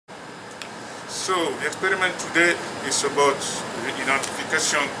So the experiment today is about the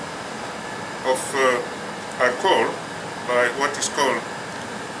identification of alcohol by what is called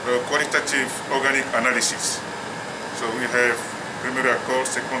qualitative organic analysis. So we have primary alcohol,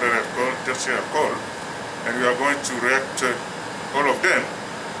 secondary alcohol, tertiary alcohol, and we are going to react all of them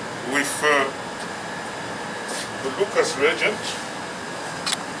with the Lucas reagent.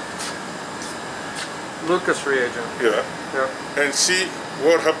 Lucas reagent. Yeah. And see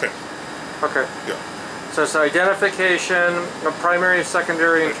what happened. Okay. Yeah. So it's identification of primary,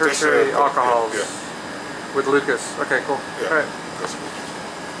 secondary, and tertiary alcohols with Lucas. Okay, cool. Yeah. All right. That's good.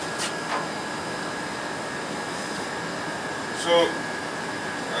 So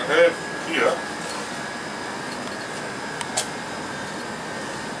I have here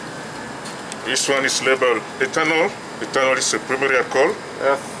this one is labeled ethanol. Ethanol is a primary alcohol.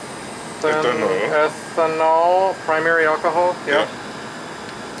 Ethanol, primary alcohol. Yeah.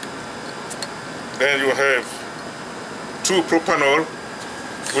 Then you have 2-propanol,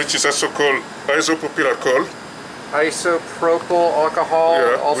 which is also called isopropyl alcohol. Isopropyl alcohol,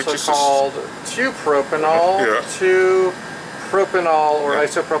 also called 2-propanol, 2-propanol or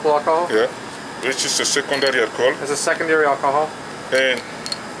isopropyl alcohol. Yeah, which is a secondary alcohol. It's a secondary alcohol. And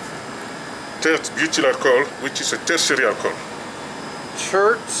tert-butyl alcohol, which is a tertiary alcohol.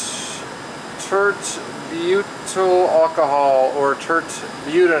 Tert-butyl alcohol or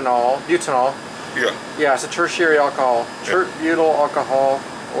tert-butanol. Yeah. Yeah, it's a tertiary alcohol. Tert-butyl alcohol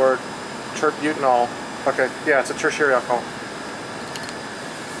or tert-butanol. Okay, yeah, it's a tertiary alcohol.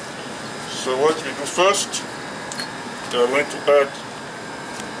 So what we do first, we are going to add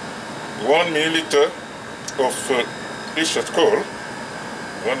 1 milliliter of each alcohol,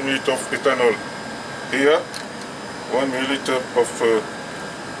 1 milliliter of ethanol here, 1 milliliter of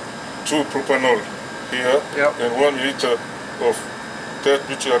 2-propanol here, and 1 milliliter of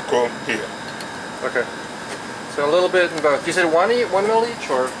tert-butyl alcohol here. Okay. So a little bit in both. You said 1 ml each,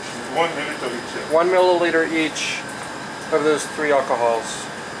 or 1 milliliter each. Yeah. 1 milliliter each of those 3 alcohols.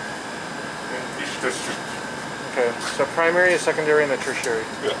 In each test tube. Okay. So primary, secondary, and the tertiary.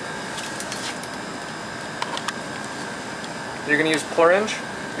 Yeah. You're going to use Pluringe?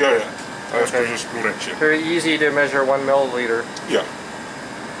 Yeah. I have to use Pluringe. Yeah. Very easy to measure 1 milliliter. Yeah.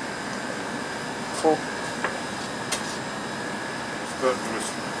 Cool. Start with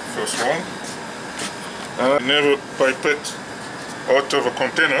the first one. Never pipette out of a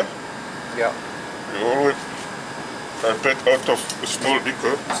container. Yeah. You always pipette out of a small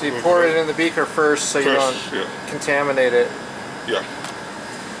beaker. So you pour it in the beaker first so you don't contaminate it. Yeah.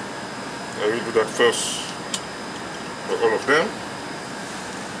 I will do that first for all of them.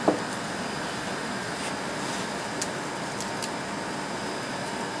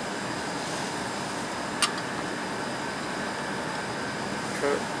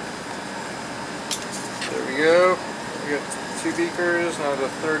 There we go. We got 2 beakers, now the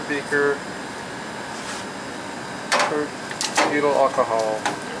 3rd beaker. Tert-butyl alcohol.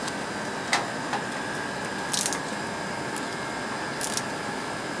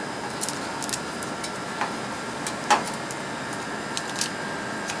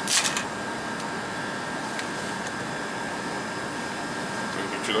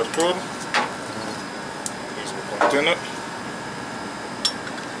 Tert-butyl alcohol. Here's the container.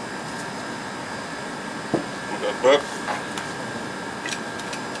 Back.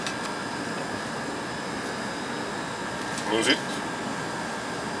 Close it.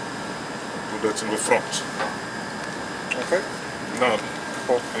 Put that in the front. Okay. Now,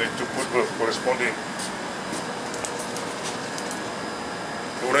 I need to put the corresponding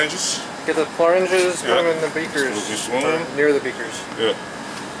oranges. Get the Pluringes, put them in the beakers. So this one. Near the beakers. Yeah.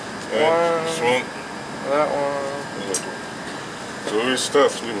 And this one. That one. So we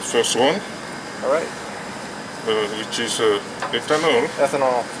start with the first one. Alright. Which is ethanol.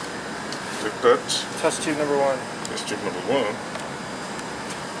 Ethanol. Like that. Test tube number 1. Test tube number 1.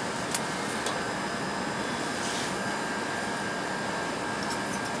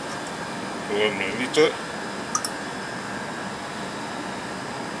 One milliliter.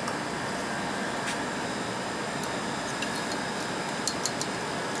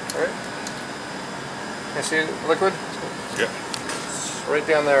 Alright. Can you see liquid? Yeah. It's right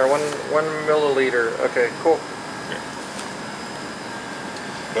down there, 1 milliliter. Okay, cool.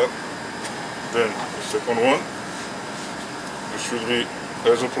 That. Then the second one, which will be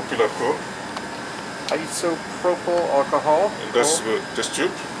isopropyl alcohol. Isopropyl alcohol. And that's the test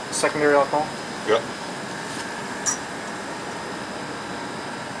tube. Secondary alcohol. Yeah.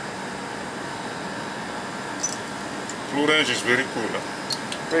 Pluringe is very cool. Huh?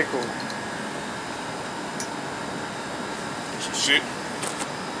 Very cool. So see,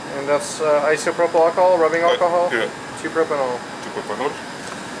 And that's isopropyl alcohol, rubbing alcohol? Yeah. 2-propanol. 2-propanol.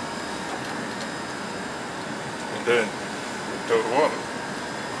 And then the third one.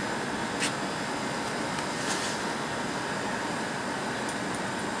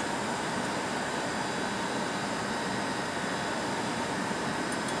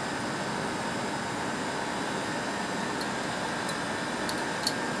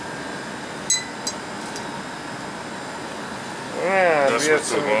 And we have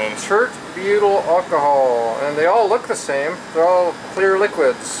some tert-butyl alcohol, and they all look the same. They're all clear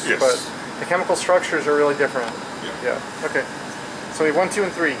liquids, yes. But the chemical structures are really different. Yeah. Okay. So we have 1, 2,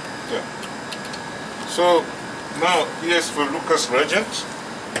 and 3. Yeah. So now here's the Lucas reagent.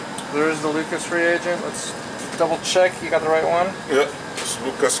 There's the Lucas reagent. Let's double check you got the right one. Yeah, it's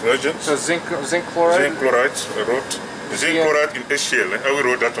Lucas reagent. So zinc chloride. Zinc chloride, I wrote. Zinc chloride in HCl. I will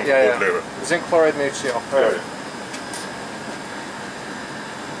wrote that on the board level. Zinc chloride and HCl. All right. Yeah.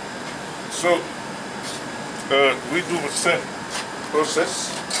 So we do the same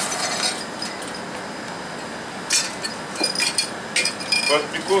process, but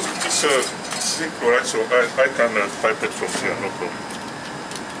because it is zinc chloride, so I can pipe it from here, no problem.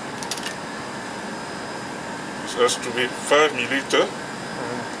 It has to be 5 milliliter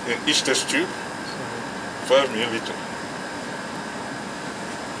in each test tube. 5 milliliter.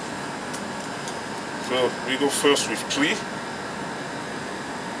 So we go first with 3.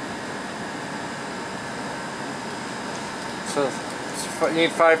 So you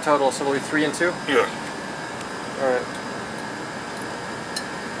need 5 total, so it'll be 3 and 2? Yeah. Alright.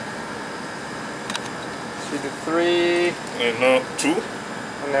 So you did 3. And now 2.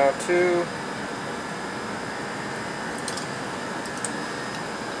 And now 2.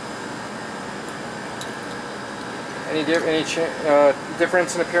 Any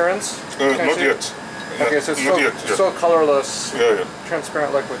difference in appearance? Not yet. Okay, so it's still colorless,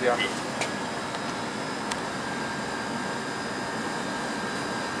 transparent liquid, yeah.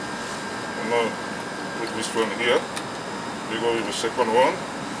 Now put this one here. We go with the second one.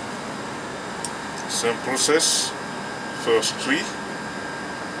 Same process. First 3.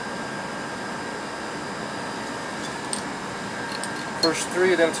 First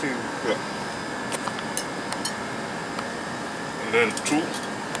 3, then 2. Yeah. And then 2.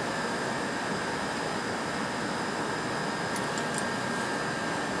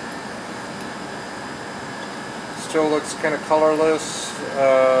 Still looks kind of colorless,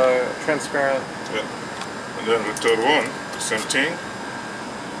 transparent. Yeah. And then the third one, the same thing.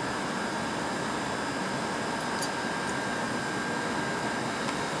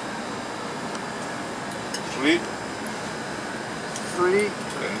 Three.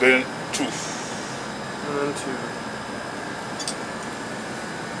 And then 2. And then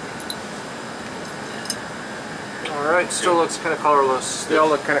 2. Alright, still looks kind of colorless. They all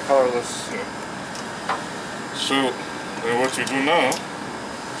look kind of colorless. Yeah. So, what you do now,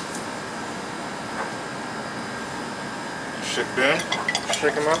 you shake them.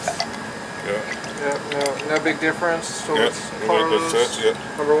 Shake them up. Yeah. Yeah, no big difference. Still looks colorless. That's it,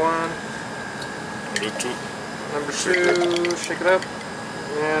 Number 1. Number 2. Number 2, shake it up.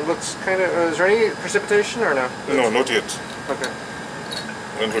 And it looks kind of, is there any precipitation or no? No, not yet. Okay.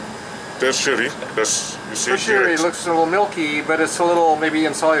 And the tertiary, that's, you see tertiary here, looks a little milky, but it's a little maybe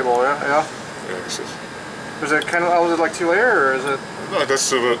insoluble, yeah? Yeah, this is. Is it kind of, oh, is it like 2-layer or is it? No,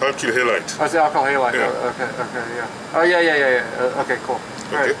 that's alkyl halide. Oh, it's the alcohol halide. Yeah. Oh, okay, yeah. Oh, yeah. Okay, cool.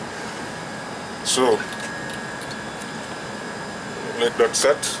 Okay. Right. So, let that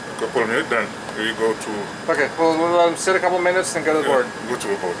set a couple of minutes, then we go to... Okay, well, we'll let them sit a couple of minutes and go to the board. Go to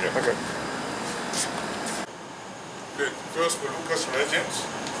the board, yeah. Okay. Okay, first the Lucas reagent.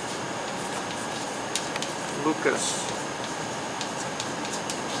 Lucas.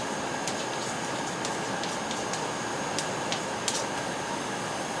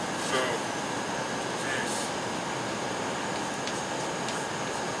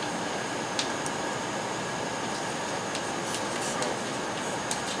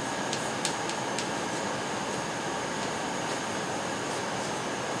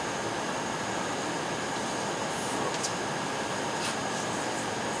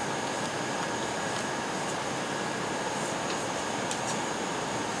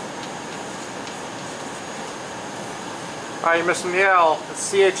 Alright, you're missing the L.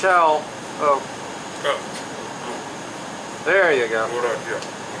 It's CHL. Oh. There you go. Alright, yeah.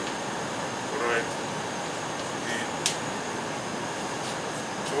 Alright. The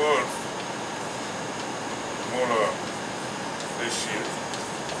 12 molar HCl.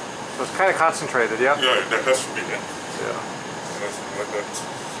 So it's kind of concentrated, yeah? Yeah, that has to be there. Yeah. Let's let that.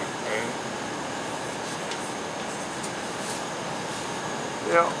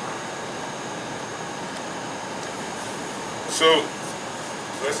 Yeah. So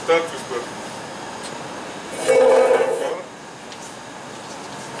let's start with the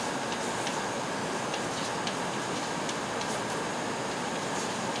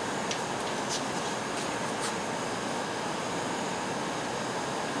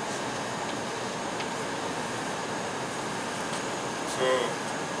so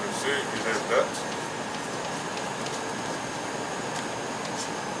let's say we have that.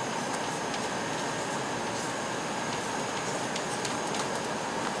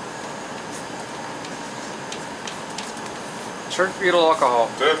 Butyl alcohol.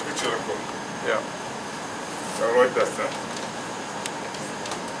 Butyl alcohol. Yeah. I'll write that down.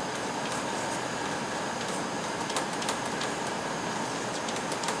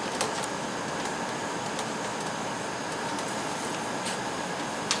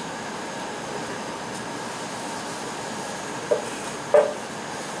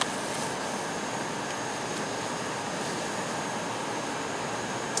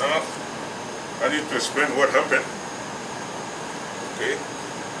 Now, I need to explain what happened. Okay,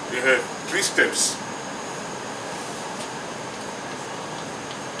 we have 3 steps.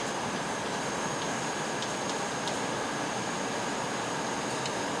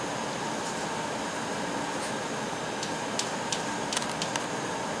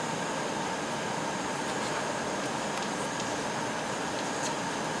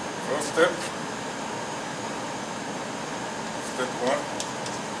 First step, step 1.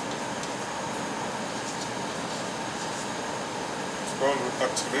 Called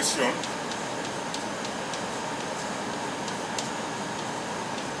activation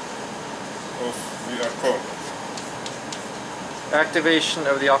of the alcohol. Activation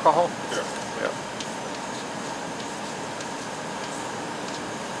of the alcohol? Yeah. Yeah.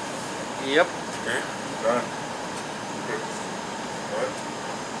 Yep. Okay, done. Good. Right.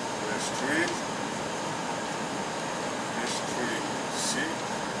 There's 3. There's 3C.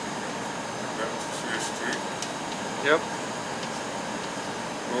 That's CH3. Yep.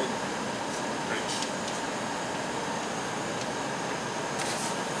 H.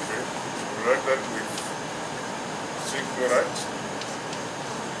 Okay, write that with zinc chloride.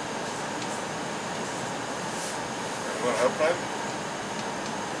 And 1 half-life.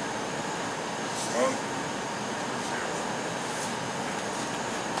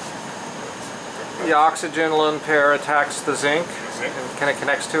 The oxygen lone pair attacks the zinc and kind of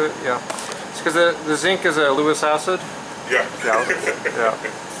connects to it. Yeah. It's because the zinc is a Lewis acid. Yeah. Yeah. Yeah.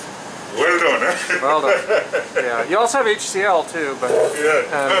 Well done, eh? Well done. Yeah. You also have HCl too, but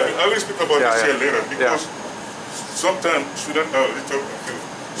yeah. I will speak about HCl later because sometimes students are a little confused.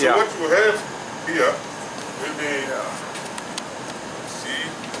 So what you have here will be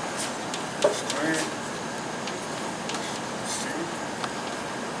C3,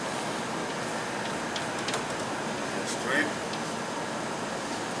 C3,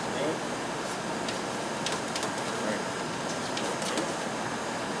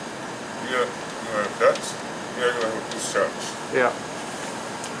 here you have that, here you have a discharge. Yeah.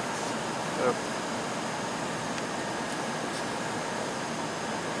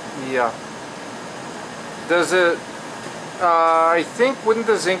 Yeah. Does it, I think, wouldn't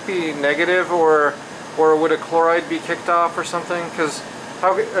the zinc be negative, or would a chloride be kicked off or something? Because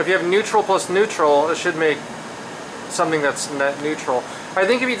if you have neutral plus neutral, it should make something that's net neutral. I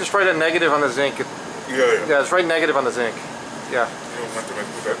think if you just write a negative on the zinc, just write negative on the zinc. Yeah. You want to do that?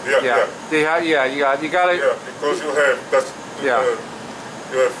 Yeah. You got it. Yeah, because you have that. You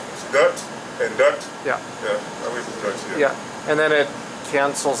have that and that. Yeah. Yeah, I will do that here. Yeah, and then it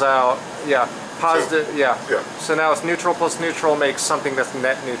cancels out. Yeah. Positive. So, yeah. So now it's neutral plus neutral makes something that's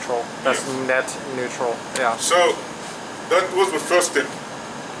net neutral. That's net neutral. Yeah. So that was the first step.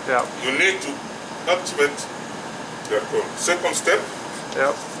 Yeah. You need to activate the alcohol. Second step.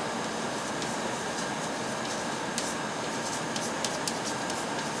 Yep.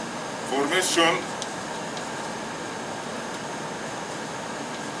 Formation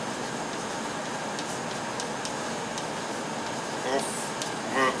of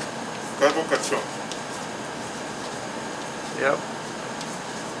the carbocation. Yep.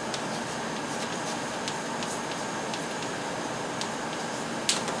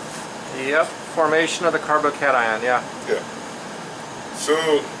 Yep. Formation of the carbocation. Yeah. Yeah. So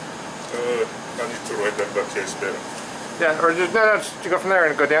I need to write that back here is better. Yeah, or just just go from there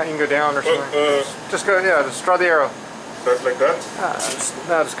and go down. You can go down or something. Just go. Yeah, just draw the arrow. That's like that.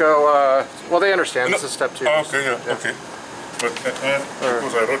 Just go. Well, they understand. This is step 2. Okay. Yeah. Okay. But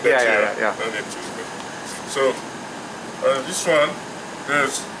because I wrote that here, yeah. I need to. So this one,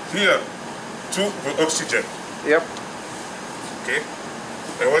 there's here 2 oxygen. Yep. Okay.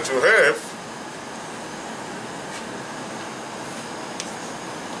 And what you have,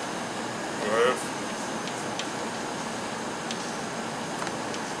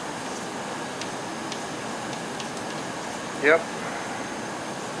 Yep.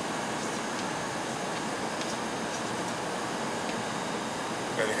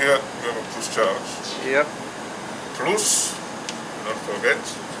 and here you have a plus charge. Yep. Plus, do not forget,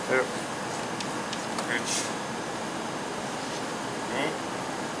 Yep. H2.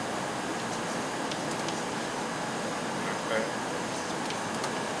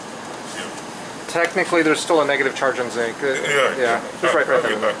 Technically, there's still a negative charge on zinc. Yeah. Just right there. I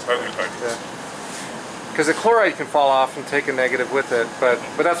will hide it. Yeah. Because the chloride can fall off and take a negative with it, but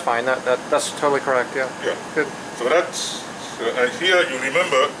that's fine. That's totally correct. Yeah. Yeah. Good. So that's and here you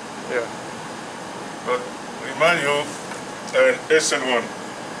remember. Yeah. But remind you an SN1.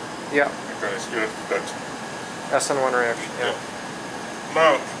 Yeah. Because you have that. SN1 reaction. Yeah.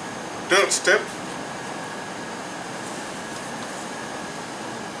 Now, third step.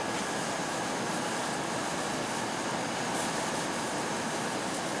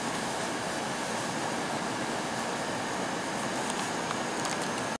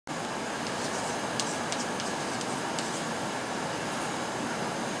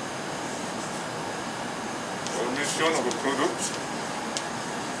 Formation of a product.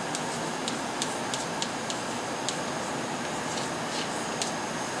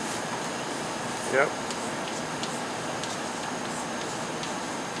 Yep.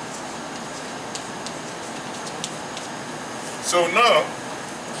 So now,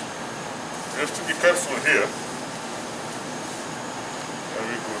 you have to be careful here. There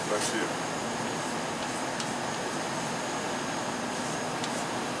we go, that's here.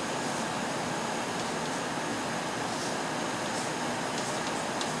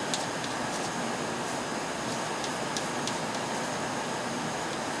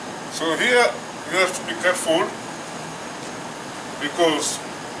 So here, you have to be careful because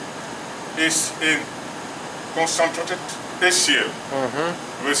it's in concentrated HCl.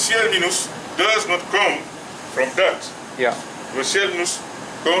 The Cl minus does not come from that. Yeah. The Cl minus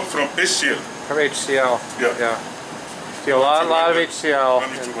comes from HCl. From HCl. Yeah. Yeah. See a lot of HCl.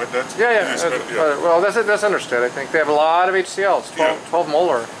 I need to write that. Yeah. Yes, yeah. Well, that's understood. I think they have a lot of HCl. It's 12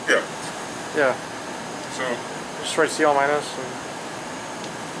 molar. Yeah. Yeah. So Just write Cl minus.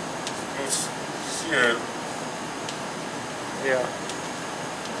 it's Cl. Yeah.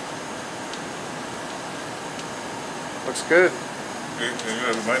 Looks good. Okay, and you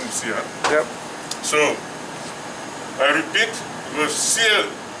have a minus here. Yep. So I repeat, the Cl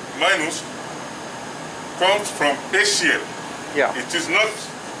minus comes from HCl. Yeah. It is not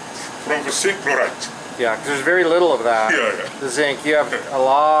from the zinc chloride. Yeah, because there's very little of that. Yeah. The zinc, you have a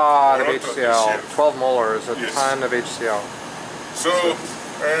lot of A lot of HCl. HCl. 12 molar is a Yes. ton of HCl. So,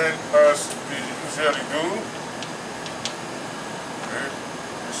 and as we usually do, okay,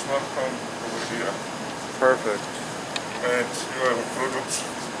 this one comes over here, Perfect. and you have a product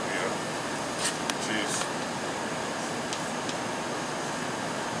here, which is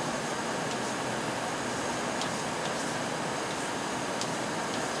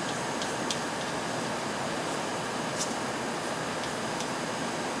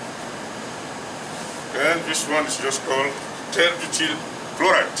and this one is just called terbutyl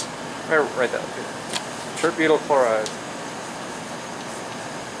chloride. Write that. Terbutyl chloride.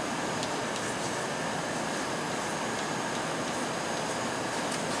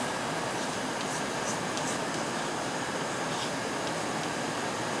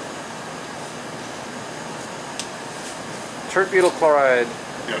 Terbutyl chloride.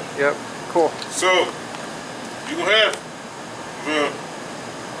 Yeah. Yep. Cool. So you have the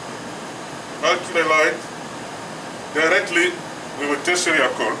alkyl halide directly with a tertiary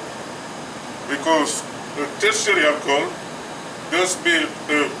alcohol, because the tertiary alcohol does build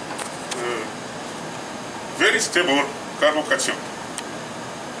a very stable carbocation.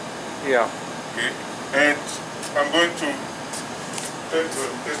 Yeah. Okay, and I'm going to take the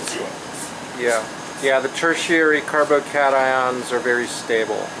texture. Yeah. Yeah, the tertiary carbocations are very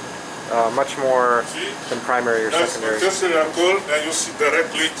stable. Much more See, than primary or that's secondary. the tertiary alcohol, and you see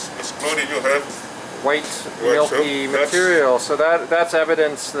directly exploding. You have White, milky so that's- material. So that's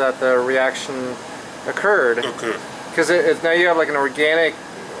evidence that the reaction occurred. okay. Because now you have like an organic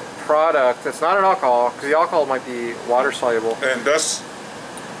product that's not an alcohol, because the alcohol might be water soluble. And that's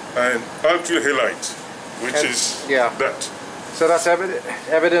an alkyl halide, which And- is yeah. that. So that's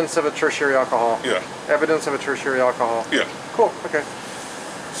evidence of a tertiary alcohol. Yeah, Evidence of a tertiary alcohol. yeah. Cool. Okay.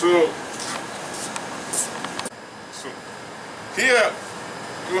 So here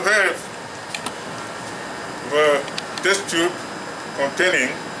you have the test tube containing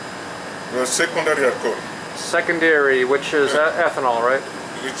the secondary alcohol. Secondary, which is ethanol, right?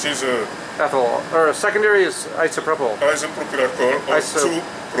 Which is Ethanol. Or secondary is isopropyl. isopropyl alcohol or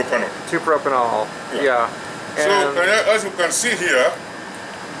 2-propanol. 2-propanol. Yeah. So as you can see here,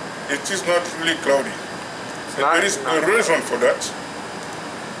 it is not really cloudy. There is a reason for that.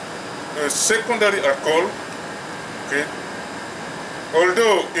 The secondary alcohol, okay,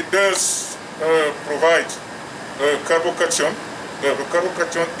 although it does provide carbocation, the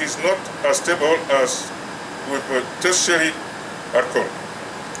carbocation is not as stable as with tertiary alcohol.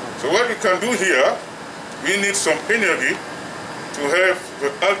 So what we can do here, we need some energy to have the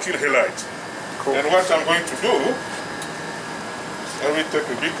alkyl halide. Cool. And what I'm going to do, I will take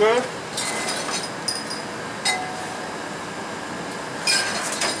a beaker.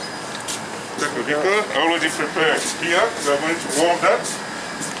 Take a beaker, already prepared here. We are going to warm that.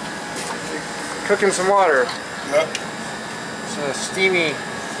 Cooking some water. Yeah. It's a steamy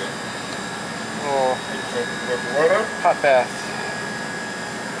little Water. hot bath.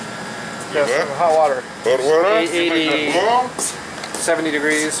 Yeah, some hot water. Hot water. 80, 70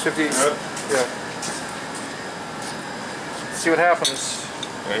 degrees, 50. Yeah. Yeah. See what happens.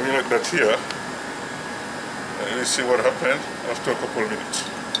 I will let that here. And we'll see what happened after a couple of minutes.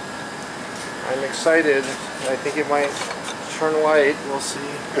 I'm excited. I think it might turn white. We'll see.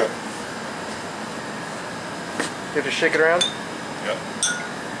 Yeah. You have to shake it around? Yeah.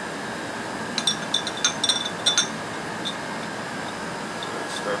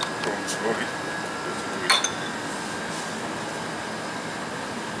 Start to come slowly.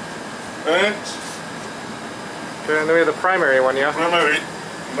 And Okay, and then we have the primary one, yeah? primary,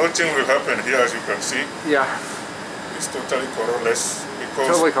 nothing will happen here, as you can see. Yeah. It's totally colorless because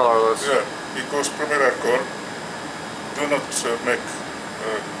Totally colorless. yeah, because primary alcohol do not make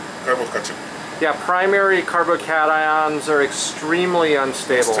carbocation. Yeah, primary carbocations are extremely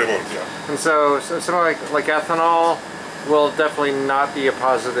unstable. Stable, yeah. And so something like ethanol will definitely not be a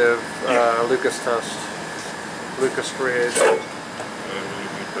positive Lucas test. Lucas grade. We'll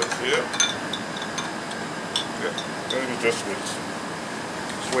leave that here. Yeah, maybe just wait.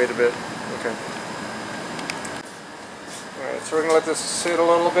 Just wait a bit. Okay. Alright, so we're going to let this sit a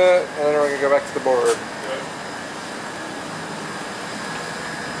little bit, and then we're going to go back to the board. Yeah.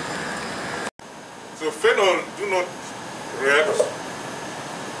 So phenol do not react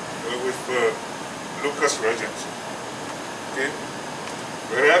with Lucas reagents. Okay?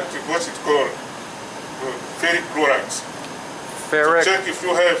 They react with what is called ferric chlorides. Ferric. To check if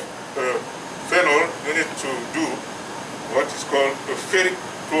you have phenol, you need to do what is called a ferric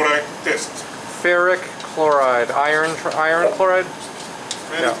chloride test. Ferric chloride. Iron chloride?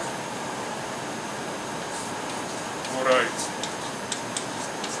 Ferric chloride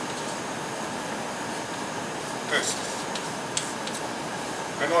test.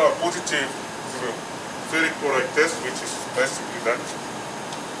 When you are positive to the ferric chloride test, which is basically that,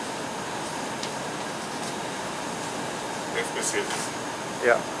 FPCF.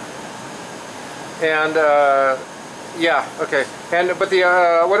 Yeah. And yeah, okay. And but the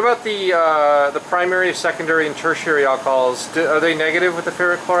what about the primary, secondary, and tertiary alcohols? Are they negative with the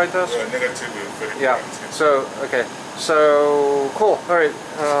ferric chloride test? Negative with ferric Yeah. chloride. Yes. So okay. So cool. All right.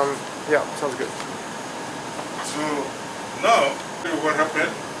 Yeah, sounds good. So now, what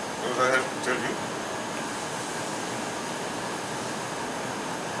happened? What I have to tell you.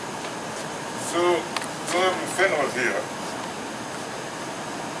 So we have phenol here.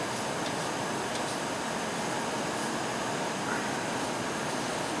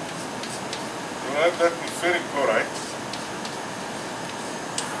 You have that with ferric chloride.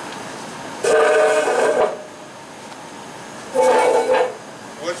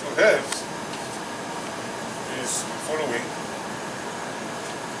 What you have is the following.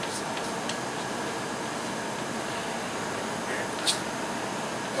 Okay.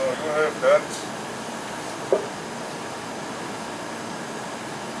 Now you have that.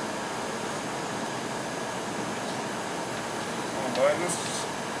 Minus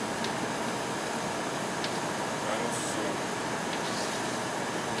so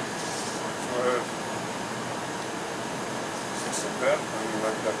you have 6 of them, and you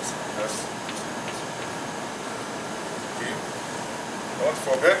write that as okay. Don't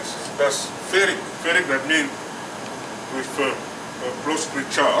forget that's ferric. Ferric, that means with a plus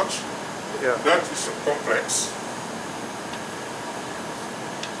charge. Yeah. That is a complex.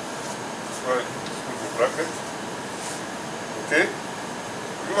 That's why it's put the bracket. Okay,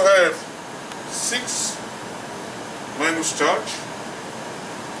 you have 6 minus charge,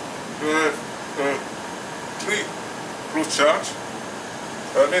 you have 3 plus charge.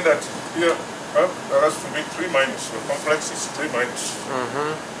 I mean that here There has to be 3 minus. The complex is 3 minus.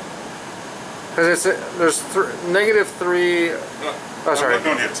 Because there's negative 3. No, oh, sorry. I'm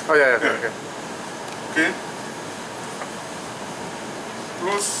not done yet. Oh yeah, okay. Okay.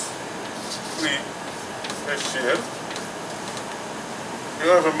 Plus 3 HCl. You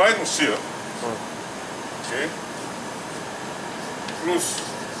have a minus here. Okay. Plus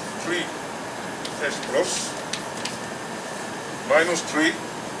 3 H plus. Minus 3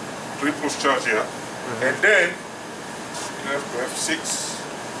 plus charge here. And then you have to have 6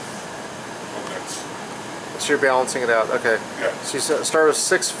 of that. So you're balancing it out, okay. Yeah. So you start with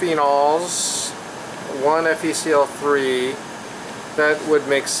 6 phenols, 1 FeCl3. That would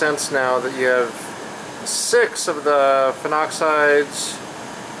make sense now that you have 6 of the phenoxides,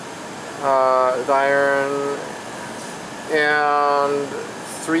 the iron, and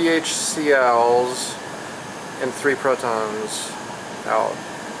 3 HCl's and 3 protons out.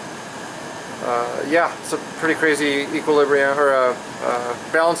 Yeah, it's a pretty crazy equilibrium or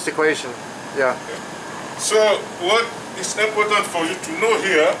balanced equation. Yeah. So what is important for you to know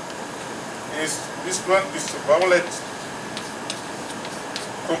here is this one is the violet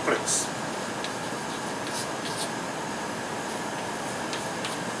complex.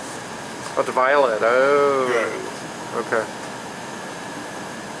 Oh, the violet. Oh. Yeah. Okay.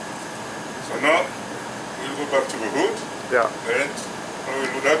 So now we'll go back to the hood. Yeah. And when we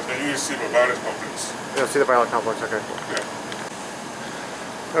do that, then you will see the violet complex. Yeah, see the violet complex. Okay. Yeah.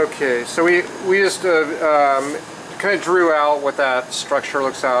 Okay, so we just kind of drew out what that structure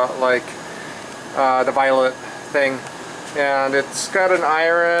looks out like, the violet thing, and it's got an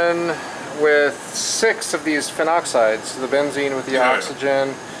iron with 6 of these phenoxides, the benzene with the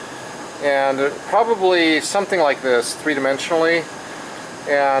oxygen, and probably something like this, 3-dimensionally,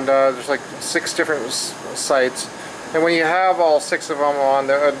 and there's like 6 different sites. And when you have all 6 of them on,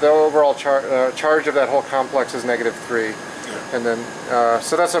 the overall charge of that whole complex is -3. And then,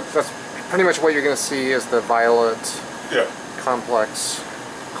 so that's pretty much what you're going to see is the violet complex.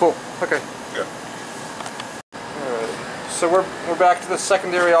 Cool. Okay. Yeah. All right. So we're back to the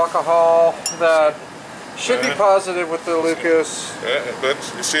secondary alcohol that should be positive with the Lucas. But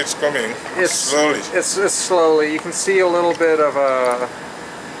you see, it's coming slowly. It's slowly. You can see a little bit of a.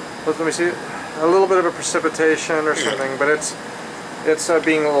 Let me see. A little bit of a precipitation or something, but it's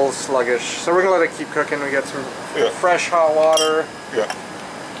being a little sluggish. So we're gonna let it keep cooking. We got some fresh hot water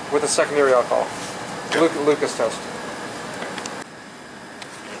with a secondary alcohol. Lucas test.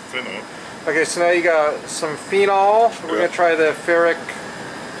 Phenol. Okay, so now you got some phenol. We're gonna try the ferric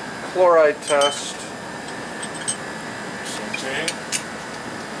chloride test. Okay.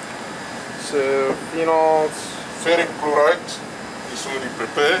 So phenol. Ferric chloride is already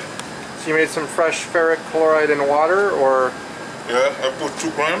prepared. So you made some fresh ferric chloride in water, or? Yeah, I put 2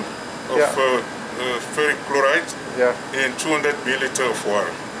 grams of ferric chloride in 200 milliliters of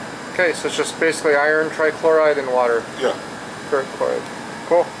water. Okay, so it's just basically iron trichloride in water. Yeah. Ferric chloride.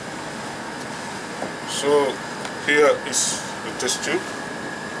 Cool. So here is the test tube.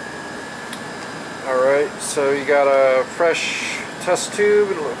 Alright, so you got a fresh test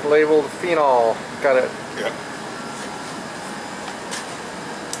tube labeled phenol. Got it. Yeah.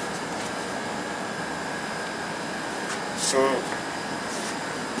 So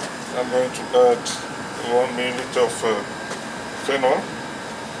I'm going to add 1 milliliter of phenol.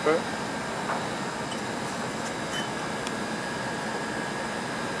 Okay.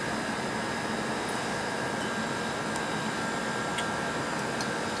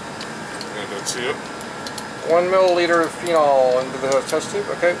 And that's it. 1 milliliter of phenol into the test tube,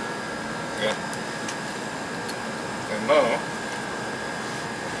 okay? Yeah. And now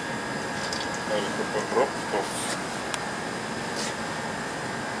add a couple drop of.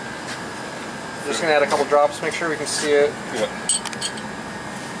 Just gonna add a couple drops, make sure we can see it. Yeah.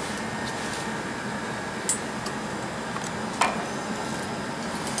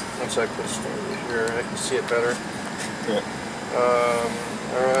 Once I put this over here, I can see it better. Yeah.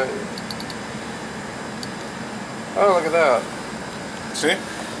 Alright. Oh, look at that. See?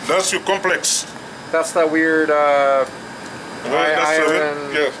 That's your complex. That's that weird that's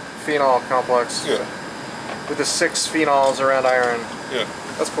iron phenol complex. Yeah. With the 6 phenols around iron. Yeah.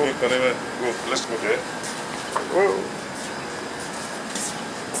 That's cool. Let's go there. Whoa.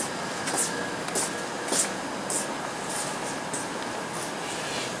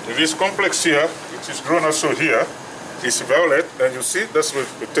 This complex here, which is drawn also here, is violet, and you see that's with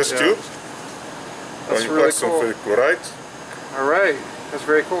the test tube. That's you really put some cool. ferric chloride. Alright, that's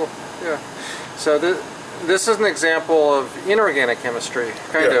very cool. Yeah. So this is an example of inorganic chemistry,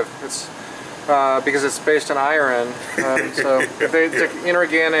 kind of. It's because it's based on iron. So the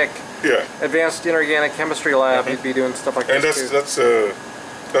inorganic Yeah. advanced inorganic chemistry lab, you'd be doing stuff like And this too.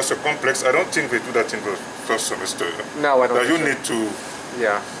 that's a complex. I don't think they do that in the first semester. No, I don't Now you think so. need to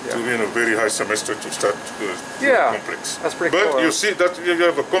be in a very high semester to start Yeah, complex. that's pretty but cool. But you see that you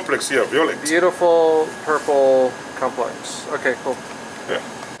have a complex here, violet. Beautiful purple complex. Okay, cool. Yeah.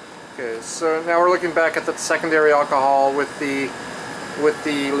 Okay, so now we're looking back at the secondary alcohol with the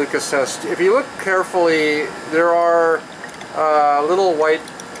Lucas test. If you look carefully, there are little white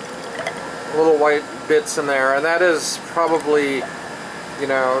bits in there, and that is probably, you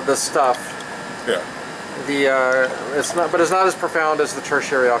know, the stuff. Yeah. It's not as profound as the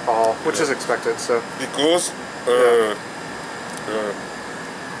tertiary alcohol, which is expected. So because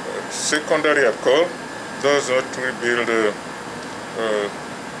secondary alcohol does not rebuild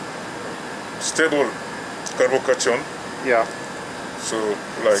stable carbocation. yeah. So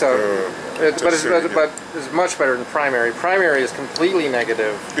like. But it's much better than primary. Primary is completely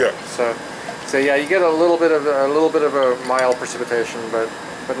negative. Yeah. So yeah, you get a little bit of a mild precipitation, but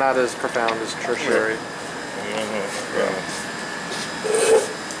not as profound as tertiary.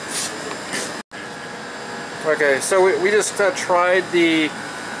 Okay, so we just tried the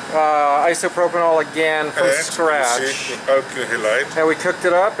isopropanol again from scratch. And we cooked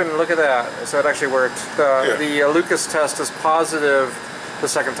it up, and look at that. So it actually worked. The Lucas test is positive the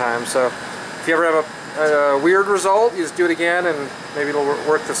second time. So if you ever have a weird result, you just do it again, and maybe it'll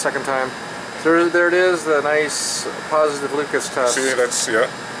work the second time. So there it is, the nice positive Lucas test. See, that's your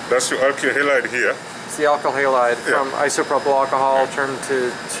alkyl halide here. It's the alkyl halide from isopropyl alcohol turned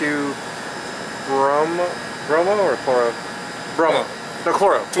to 2-bromo or chloro? Bromo. No,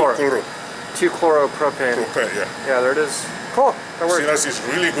 chloro. 2-chloropropane. Propane, yeah. Yeah, there it is. Cool. That works. See, that's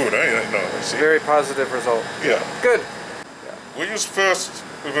really good, eh? No, see? Very positive result. Yeah. Good. We use first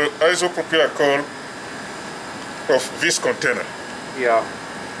the isopropyl alcohol of this container. Yeah.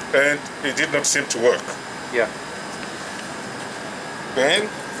 And it did not seem to work. Yeah. Then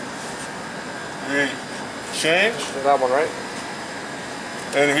we change. That one, right?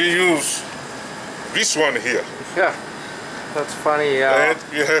 And we use this one here. Yeah. That's funny, yeah. And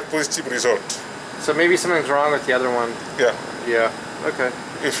you have positive result. So maybe something's wrong with the other one. Yeah. Yeah. Okay.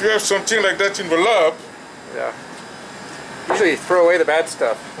 If you have something like that in the lab. Yeah. Usually throw away the bad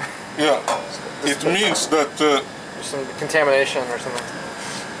stuff. Yeah. It means that there's some contamination or something.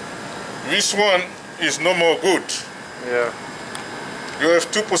 This one is no more good. Yeah. You have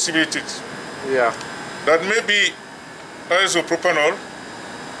two possibilities. Yeah. That may be isopropanol,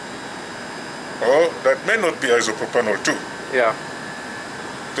 or that may not be isopropanol too. Yeah.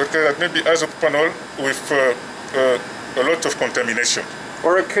 Okay, that may be isopropanol with a lot of contamination.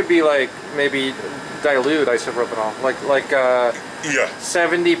 Or it could be like maybe dilute isopropanol, like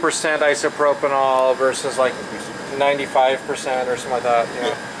 70% isopropanol versus like 95% or something like that. You know?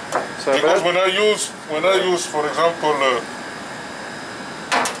 Yeah. So, because when I use, for example,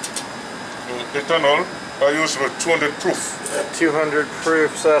 ethanol, I use the 200 proof. 200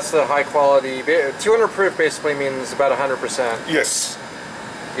 proof, so that's the high quality. 200 proof basically means about 100%. Yes.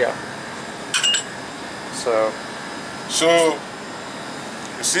 Yeah. So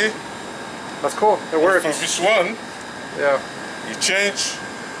you see? That's cool. It works. For this one, you change,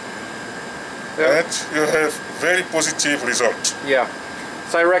 and you have very positive result. Yeah.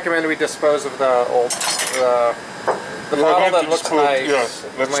 So I recommend we dispose of the old the bottle that looks nice. Yeah,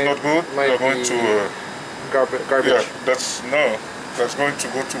 that's not good. We are going to garbage. Yeah, that's going to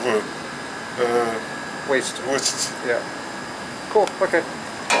go to waste. Waste. Yeah. Cool. Okay.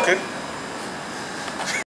 Okay.